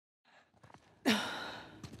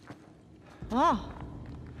Oh,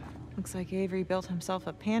 looks like Avery built himself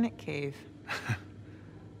a panic cave.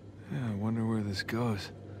 Yeah, I wonder where this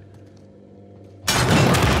goes.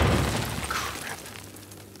 Crap.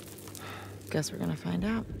 Guess we're gonna find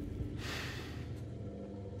out.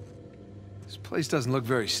 This place doesn't look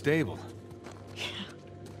very stable. Yeah.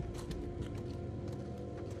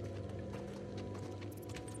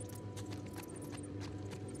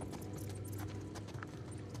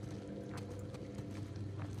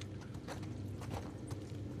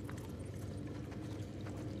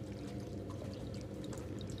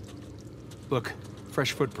 Look,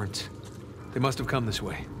 fresh footprints. They must have come this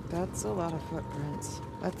way. That's a lot of footprints.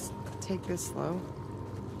 Let's take this slow.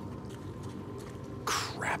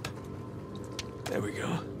 Crap. There we go.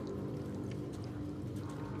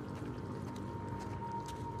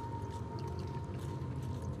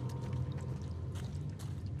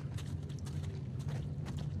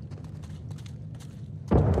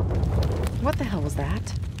 What the hell was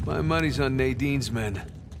that? My money's on Nadine's men.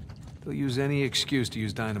 They'll use any excuse to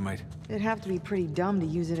use dynamite. They'd have to be pretty dumb to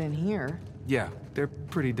use it in here. Yeah, they're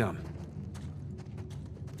pretty dumb.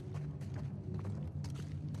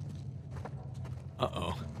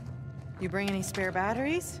 Uh-oh. You bring any spare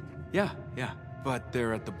batteries? Yeah, but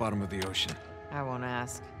they're at the bottom of the ocean. I won't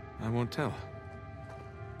ask. I won't tell.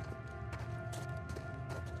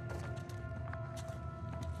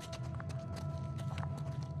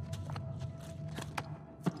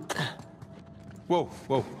 Whoa,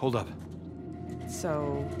 hold up.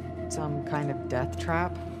 So, some kind of death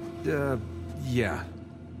trap? Yeah.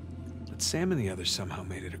 But Sam and the others somehow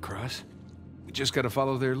made it across. We just gotta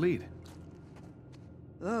follow their lead.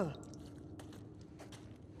 Ugh.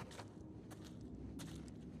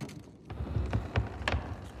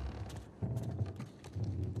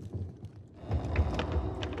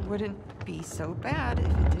 Wouldn't be so bad if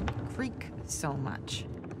it didn't creak so much.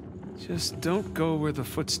 Just don't go where the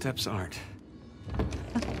footsteps aren't.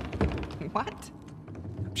 What?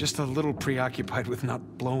 I'm just a little preoccupied with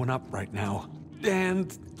not blowing up right now.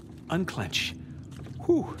 And unclench.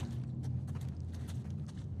 Whew.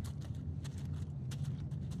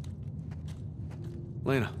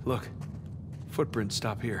 Lena, look. Footprints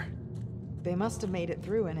stop here. They must have made it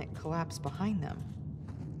through and it collapsed behind them.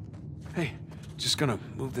 Hey, just gonna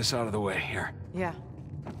move this out of the way here. Yeah.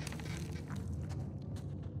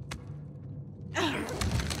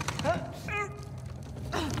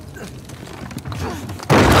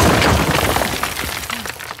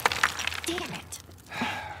 Damn it.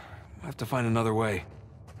 We'll have to find another way.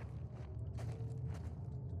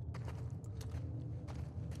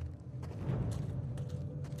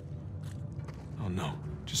 Oh no.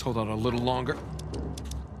 Just hold on a little longer.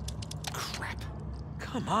 Crap.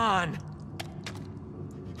 Come on!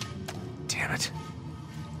 Damn it.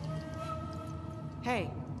 Hey,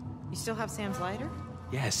 you still have Sam's lighter?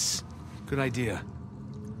 Yes. Good idea.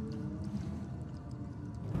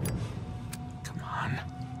 Come on.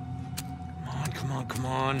 Come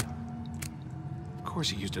on. Of course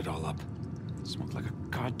he used it all up. Smoked like a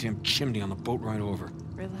goddamn chimney on the boat ride over.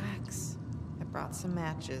 Relax. I brought some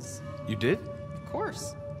matches. You did? Of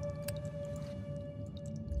course.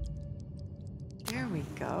 There we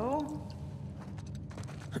go.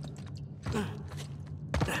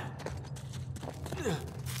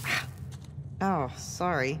 Oh,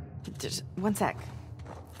 sorry. Just one sec.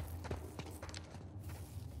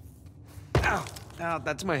 Ow! Ow,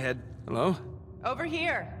 that's my head. Hello? Over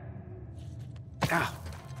here. Ow!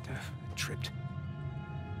 Tripped.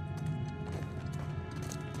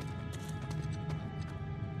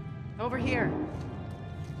 Over here.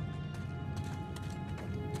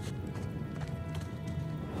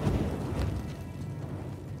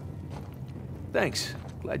 Thanks.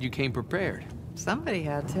 Glad you came prepared. Somebody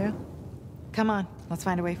had to. Come on, let's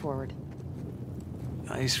find a way forward.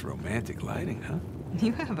 Nice romantic lighting, huh?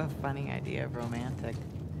 You have a funny idea of romantic.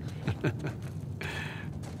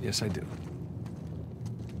 Yes, I do.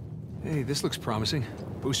 Hey, this looks promising.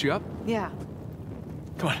 Boost you up? Yeah.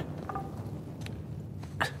 Come on.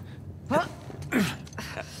 Huh?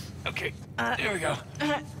 Okay, there we go.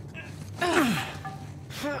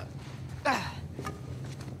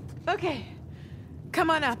 Okay, come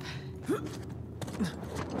on up.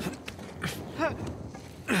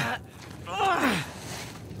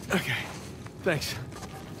 Okay, thanks.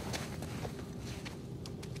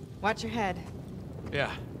 Watch your head.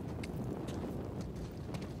 Yeah.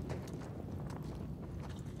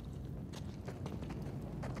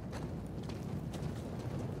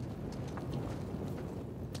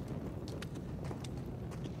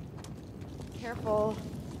 Careful.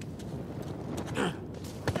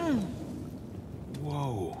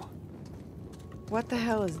 Whoa. What the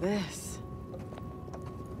hell is this?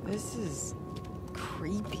 This is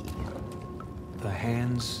creepy. The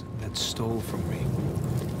hands that stole from me.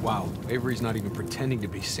 Wow, Avery's not even pretending to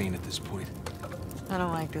be sane at this point. I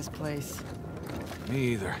don't like this place. Me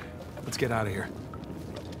either. Let's get out of here.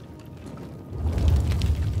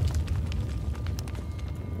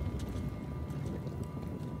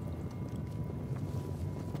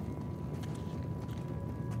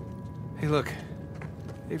 Hey, look.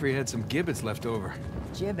 Avery had some gibbets left over.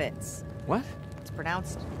 Gibbets. What? It's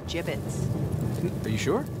pronounced gibbets. Are you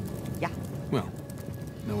sure? Yeah. Well,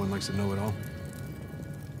 no one likes to know it all.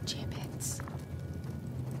 Gibbets.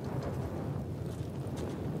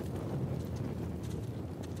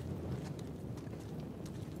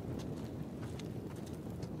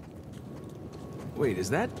 Wait, is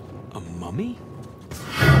that a mummy?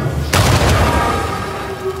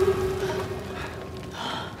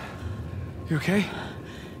 You okay?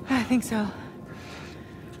 I think so.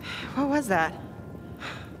 What was that?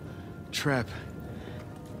 Trap.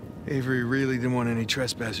 Avery really didn't want any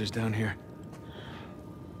trespassers down here.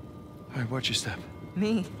 All right, watch your step.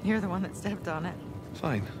 Me. You're the one that stepped on it.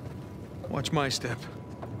 Fine. Watch my step.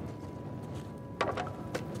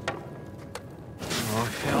 Oh,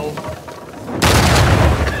 hell.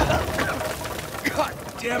 God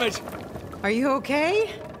damn it! Are you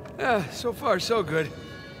okay? So far, so good.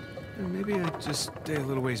 Maybe I just stay a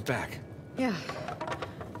little ways back. Yeah.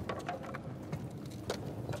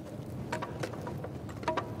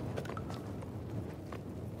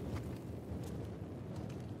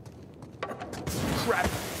 Crap!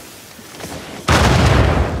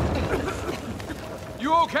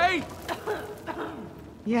 You okay?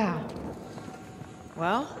 Yeah.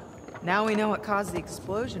 Well, now we know what caused the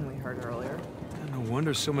explosion we heard earlier. No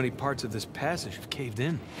wonder so many parts of this passage have caved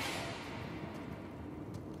in.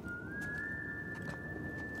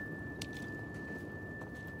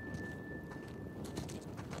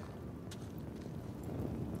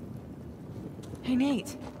 Hey,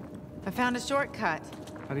 Nate. I found a shortcut.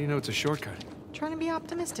 How do you know it's a shortcut? Trying to be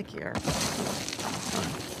optimistic here.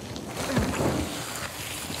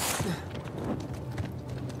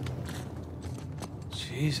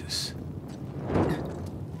 Jesus.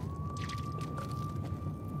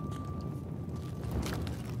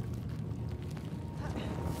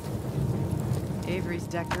 Avery's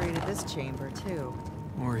decorated this chamber, too.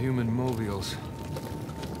 More human mobiles.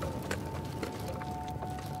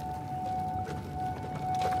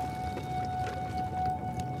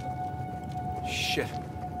 Shit.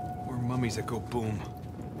 More mummies that go boom.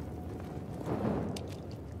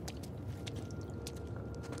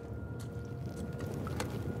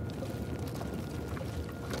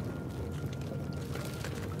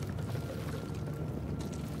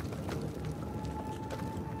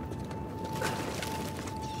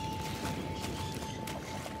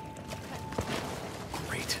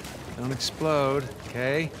 Great. Don't explode,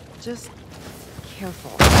 okay? Just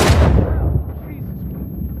careful.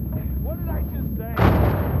 What did I just say?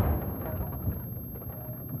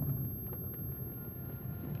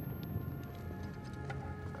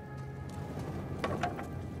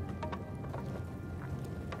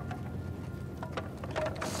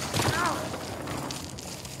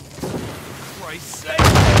 Christ's sake!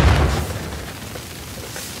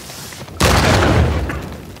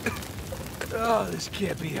 Oh, this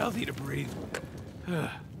can't be healthy to breathe.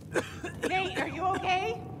 Nate, are you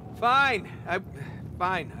okay? Fine.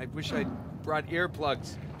 Fine. I wish I'd brought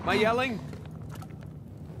earplugs. Am I yelling?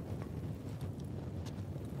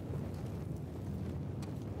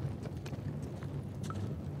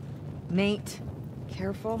 Nate,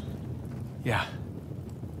 careful. Yeah.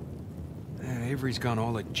 Avery's gone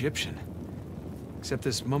all Egyptian. Except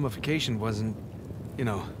this mummification wasn't, you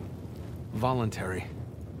know, voluntary.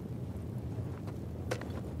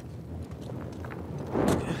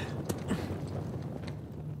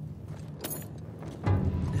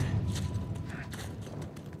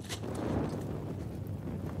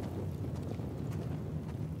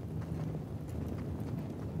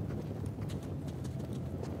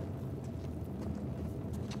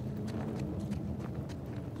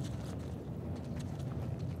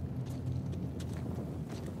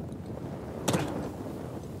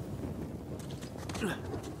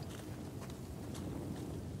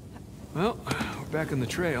 Well, we're back on the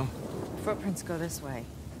trail. Footprints go this way.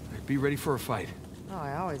 Be ready for a fight. Oh,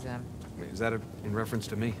 I always am. Is that in reference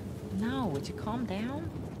to me? No, would you calm down?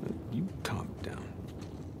 You calm down.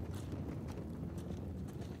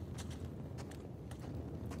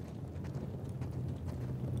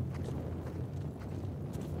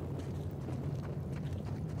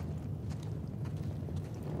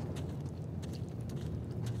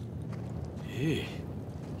 Hey,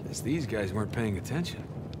 guess these guys weren't paying attention.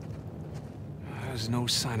 There's no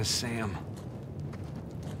sign of Sam.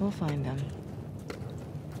 We'll find him.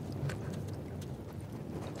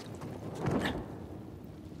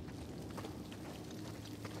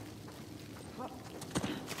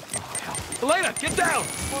 Elena, get down!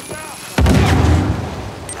 Look out!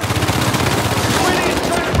 You idiots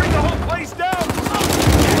trying to bring the whole place down!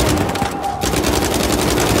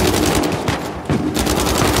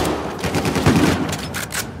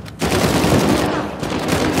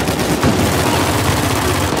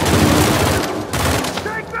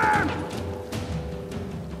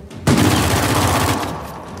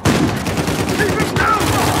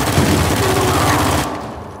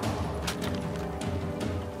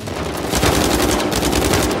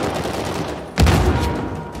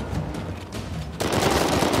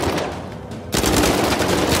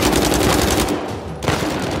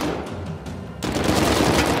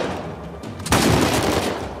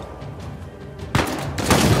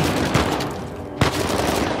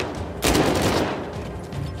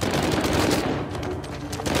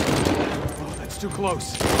 Too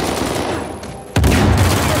close.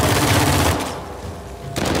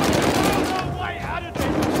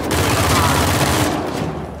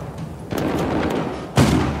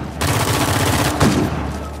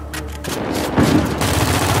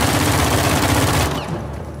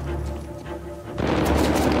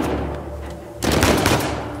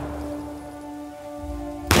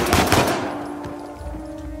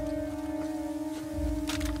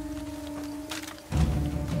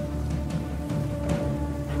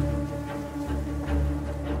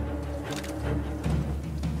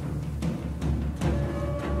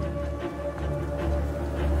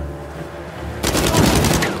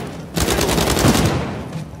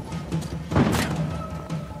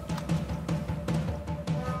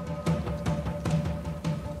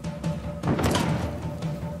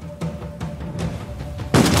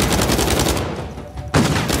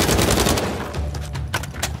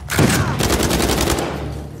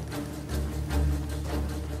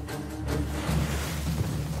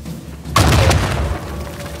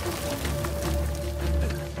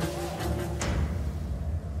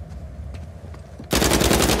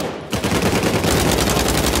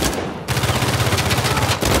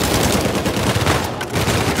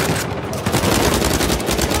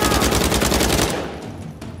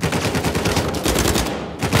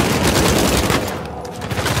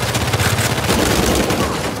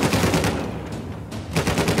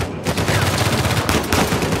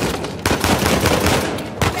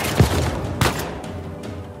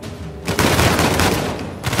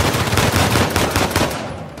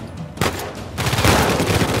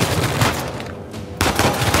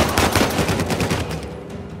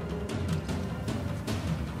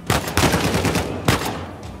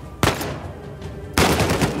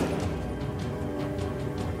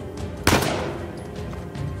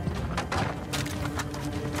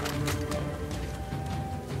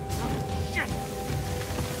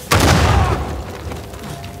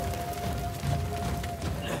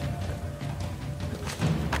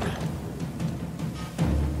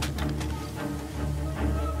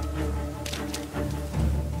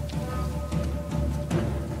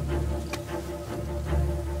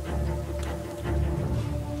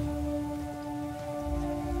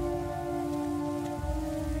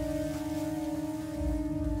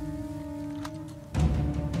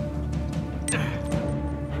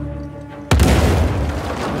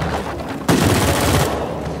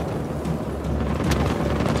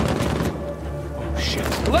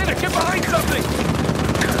 Elena, get behind something!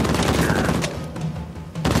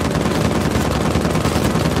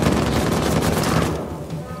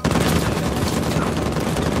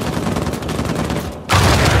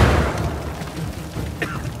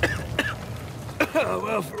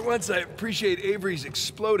 Well, for once I appreciate Avery's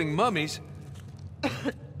exploding mummies.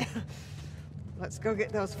 Let's go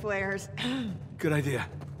get those flares. Good idea.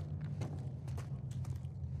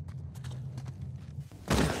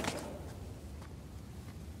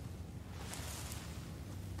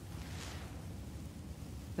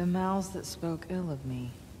 The mouths that spoke ill of me.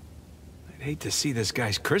 I'd hate to see this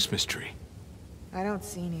guy's Christmas tree. I don't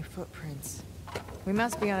see any footprints. We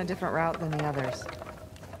must be on a different route than the others.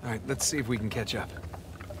 All right, let's see if we can catch up.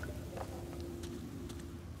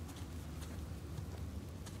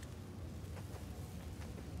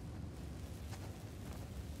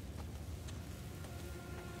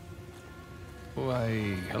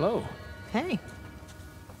 Why, hello. Hey.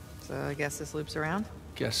 So I guess this loops around?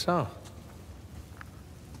 Guess so.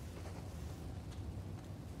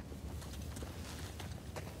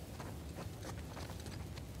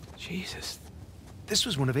 Jesus, this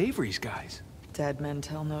was one of Avery's guys. Dead men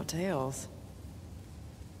tell no tales.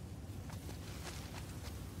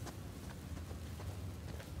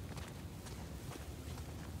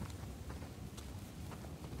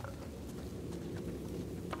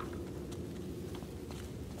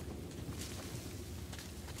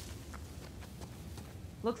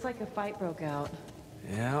 Looks like a fight broke out.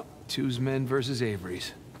 Yeah, two's men versus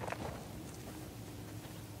Avery's.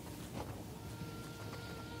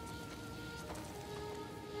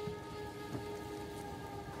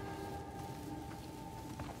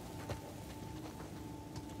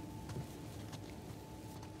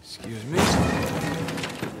 Excuse me.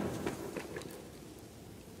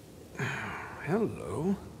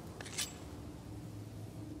 Hello.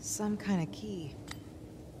 Some kind of key.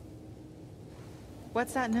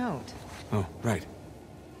 What's that note? Oh, right.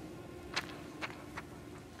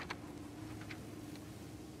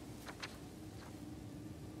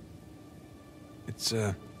 It's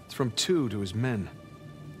from two to his men.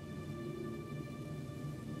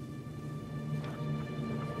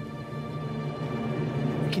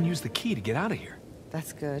 We can use the key to get out of here.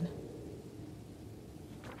 That's good.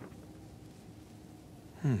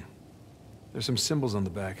 There's some symbols on the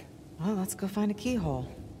back. Well, let's go find a keyhole.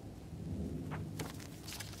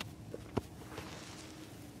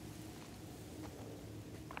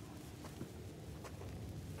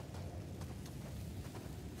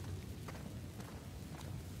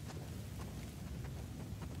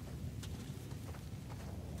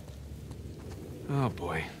 Oh,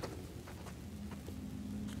 boy.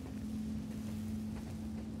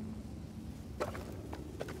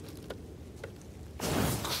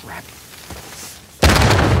 Crap.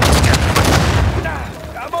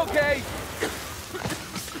 I'm okay.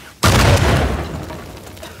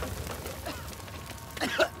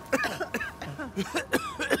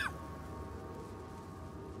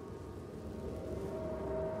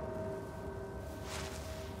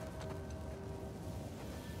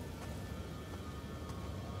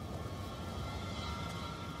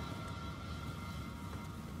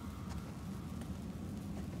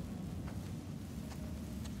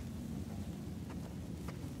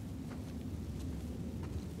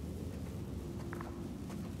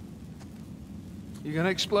 You gonna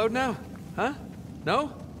explode now? Huh?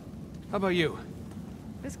 No? How about you?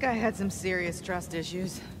 This guy had some serious trust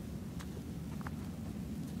issues.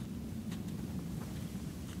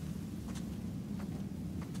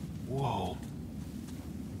 Whoa.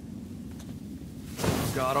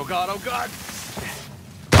 Oh god, oh god, oh god!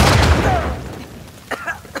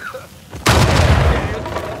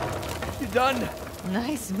 You done?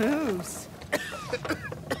 Nice moves.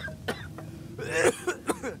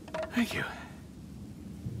 Thank you.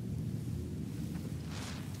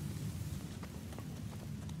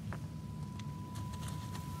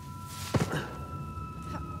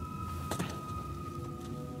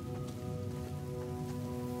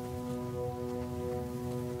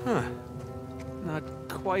 Huh. Not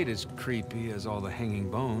quite as creepy as all the hanging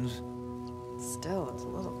bones. Still, it's a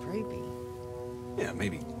little creepy. Yeah,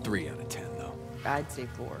 maybe 3 out of 10, though. I'd say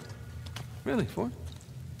 4. Really? 4?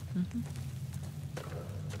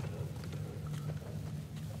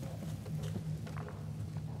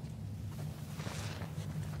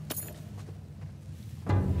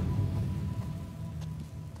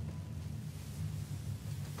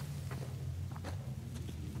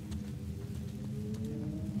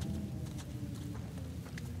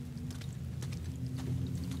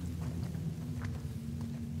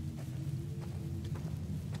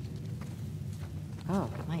 Oh,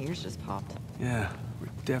 my ears just popped. Yeah, we're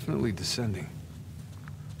definitely descending.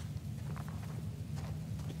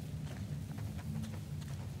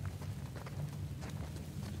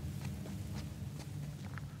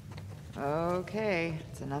 Okay,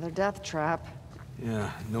 it's another death trap. Yeah,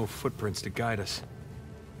 no footprints to guide us.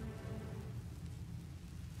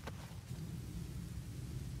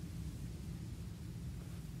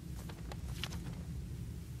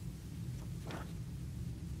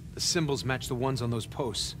 The symbols match the ones on those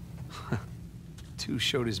posts. Two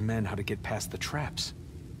showed his men how to get past the traps.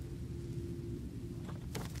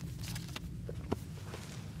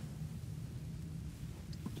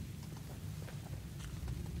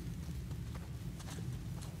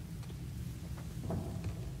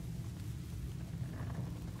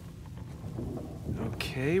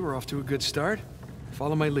 Okay, we're off to a good start.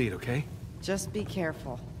 Follow my lead, okay? Just be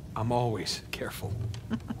careful, I'm always careful.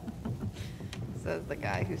 says the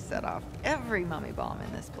guy who set off every mummy bomb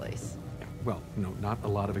in this place. Well, no, not a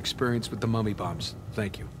lot of experience with the mummy bombs.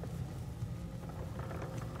 Thank you.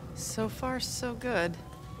 So far, so good.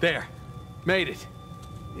 There. Made it.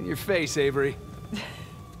 In your face, Avery.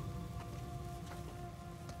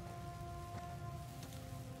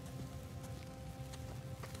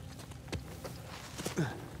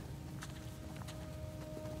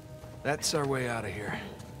 That's our way out of here.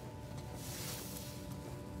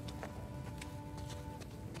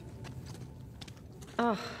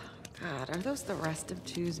 Oh, God, are those the rest of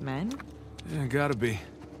Two's men? Yeah, gotta be.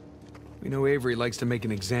 We know Avery likes to make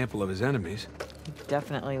an example of his enemies. He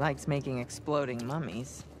definitely likes making exploding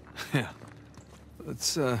mummies. Yeah.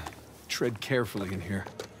 Let's, tread carefully in here.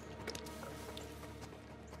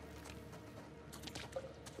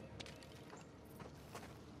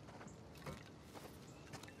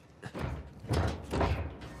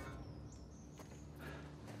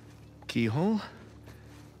 Keyhole?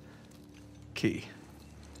 Key.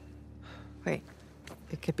 Wait,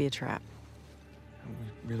 it could be a trap.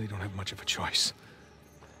 We really don't have much of a choice.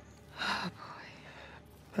 Oh, boy.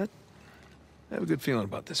 But I have a good feeling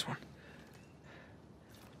about this one.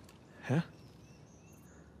 Huh?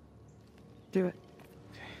 Do it.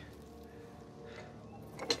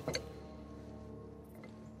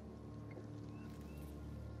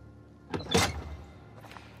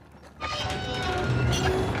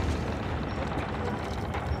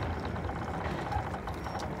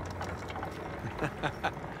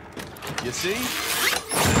 You see?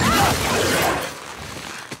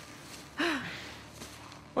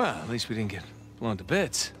 Well, at least we didn't get blown to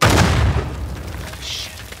bits.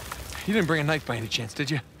 Shit. You didn't bring a knife by any chance, did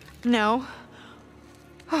you? No.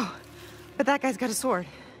 Oh, but that guy's got a sword.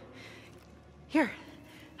 Here,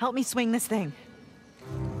 help me swing this thing.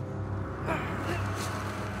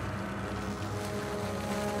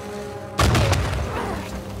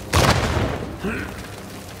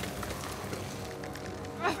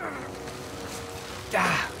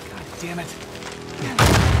 Ah, God damn it.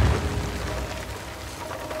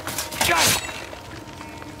 Got it!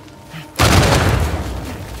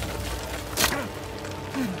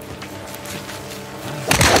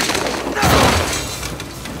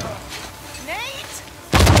 Nate!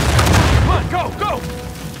 Come on, go, go!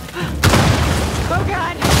 Oh,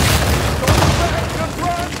 God! Just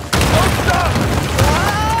run! Don't stop!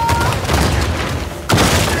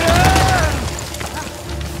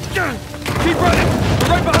 Keep running! We're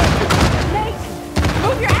right behind you! Nate!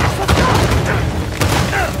 Move your ass! Let's go!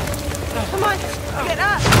 Come on, get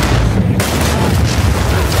up!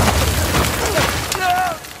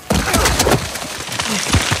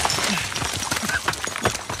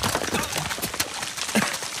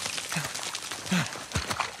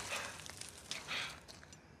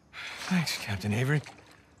 Thanks, Captain Avery.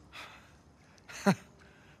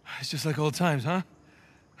 It's just like old times, huh?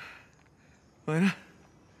 Lena?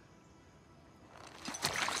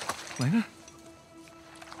 Lena?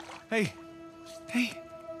 Hey. Hey.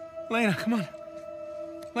 Lena, come on.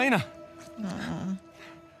 Lena.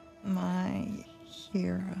 My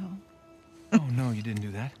hero. Oh, no, you didn't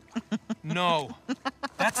do that. No.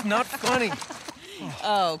 That's not funny.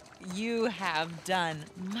 Oh, you have done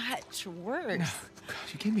much worse. God,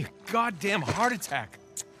 you gave me a goddamn heart attack.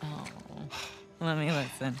 Oh, let me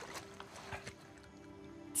listen.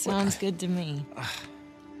 Sounds good to me.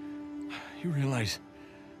 You realize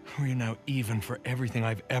we're now even for everything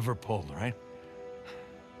I've ever pulled, right?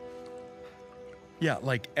 Yeah,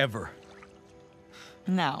 like ever.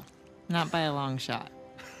 No, not by a long shot.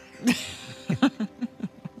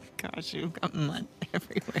 Gosh, you've got mud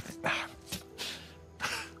everywhere.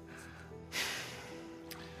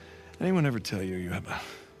 Anyone ever tell you you have a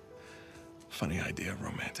funny idea of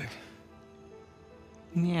romantic?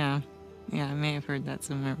 Yeah, I may have heard that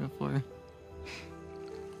somewhere before.